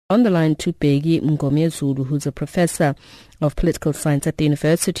On the line to Bheki Mngomezulu, who's a professor of political science at the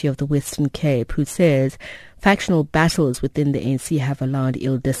University of the Western Cape, who says factional battles within the ANC have allowed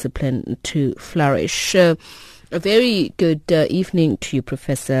ill discipline to flourish. A very good evening to you,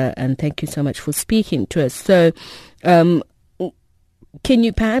 Professor, and thank you so much for speaking to us. So, can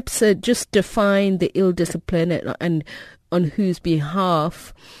you perhaps just define the ill discipline and on whose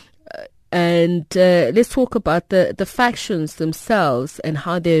behalf? And let's talk about the factions themselves and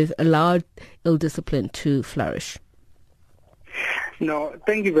how they've allowed ill discipline to flourish. No,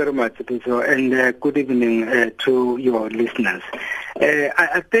 thank you very much, Peter, and good evening to your listeners.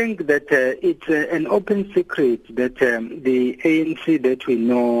 I think that it's an open secret that the ANC that we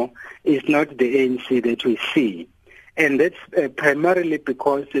know is not the ANC that we see. And that's primarily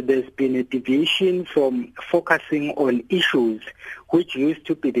because there's been a deviation from focusing on issues which used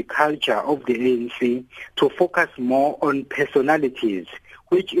to be the culture of the ANC to focus more on personalities,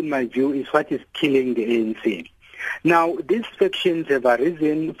 which in my view is what is killing the ANC. Now, these factions have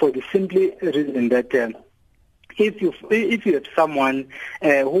arisen for the simple reason that if you have someone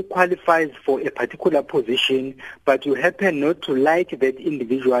who qualifies for a particular position, but you happen not to like that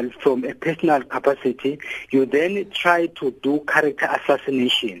individual from a personal capacity, you then try to do character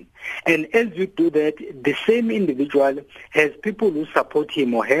assassination. And as you do that, the same individual has people who support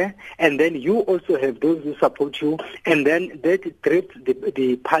him or her, and then you also have those who support you, and then that drifts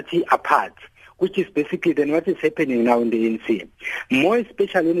the party apart, which is basically then what is happening now in the ANC. More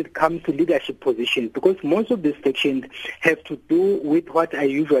especially when it comes to leadership positions, because most of these sections have to do with what I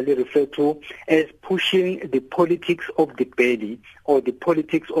usually refer to as pushing the politics of the belly or the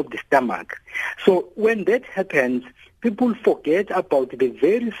politics of the stomach. So when that happens, people forget about the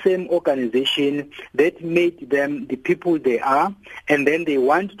very same organization that made them the people they are, and then they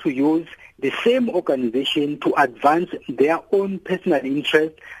want to use the same organization to advance their own personal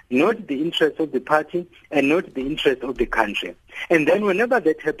interest, not the interest of the party and not the interest of the country. And then whenever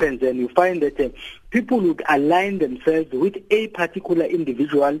that happens, then you find that people would align themselves with a particular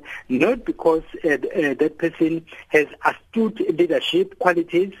individual, not because that person has astute leadership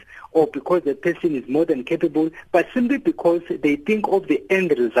qualities or because the person is more than capable, but simply because they think of the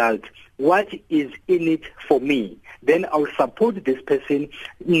end result. What is in it for me? Then I'll support this person,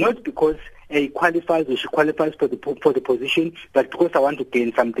 not because he qualifies or she qualifies for the position, but because I want to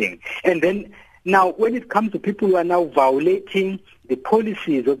gain something. And then now when it comes to people who are now violating the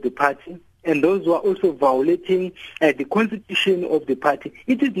policies of the party, and those who are also violating the constitution of the party,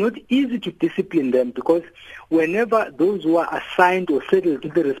 it is not easy to discipline them, because whenever those who are assigned or settled to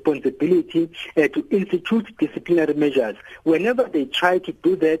the responsibility to institute disciplinary measures, whenever they try to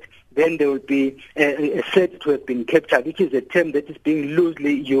do that, then there will be said to have been captured, which is a term that is being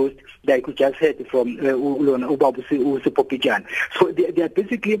loosely used, like we just heard from Ubabusi Popijan. So they are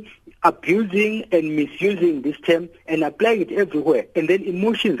basically abusing and misusing this term and applying it everywhere. And then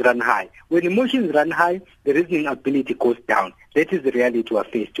emotions run high. When emotions run high, the reasoning ability goes down. That is the reality we are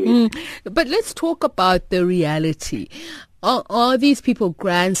faced with. But let's talk about the reality. Are these people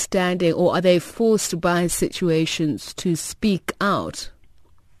grandstanding, or are they forced by situations to speak out?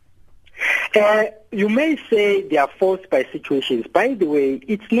 You may say they are forced by situations. By the way,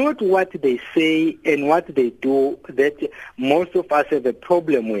 it's not what they say and what they do that most of us have a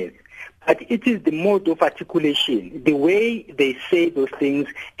problem with, but it is the mode of articulation, the way they say those things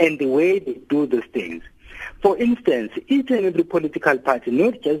and the way they do those things. For instance, each and every political party,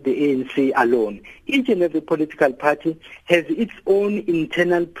 not just the ANC alone, each and every political party has its own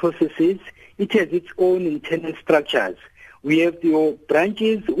internal processes, it has its own internal structures. We have your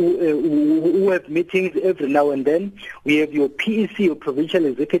branches who have meetings every now and then. We have your PEC, your Provincial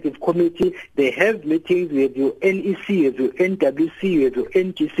Executive Committee. They have meetings. We have your NEC, you have your NWC, you have your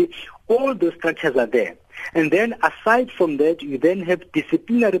NGC. All those structures are there. And then aside from that, you then have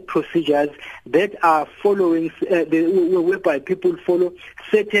disciplinary procedures that are following, whereby people follow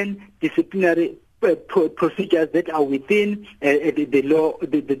certain disciplinary procedures that are within the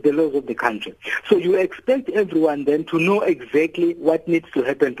laws of the country. So you expect everyone then to know exactly what needs to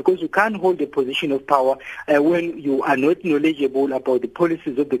happen, because you can't hold a position of power when you are not knowledgeable about the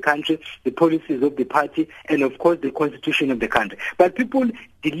policies of the country, the policies of the party, and of course the constitution of the country. But people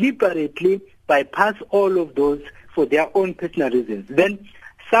deliberately bypass all of those for their own personal reasons. Then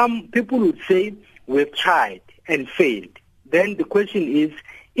some people would say, we've tried and failed. Then the question is,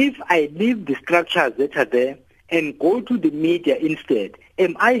 if I leave the structures that are there and go to the media instead,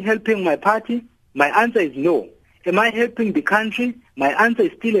 am I helping my party? My answer is no. Am I helping the country? My answer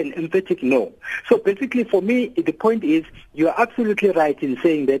is still an emphatic no. So basically for me, the point is you are absolutely right in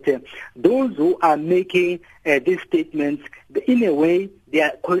saying that those who are making these statements, in a way, they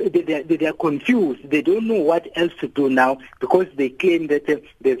are confused. They don't know what else to do now because they claim that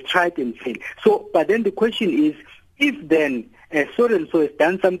they've tried and failed. So, but then the question is, if then so-and-so has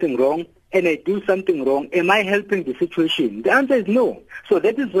done something wrong, and I do something wrong, am I helping the situation? The answer is no. So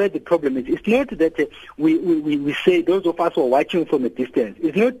that is where the problem is. It's not that we say, those of us who are watching from a distance,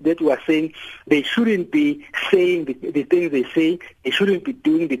 it's not that we are saying they shouldn't be saying the things they say, they shouldn't be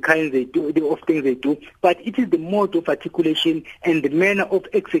doing the kinds they do, of things they do, but it is the mode of articulation and the manner of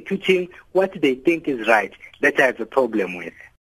executing what they think is right that I have a problem with.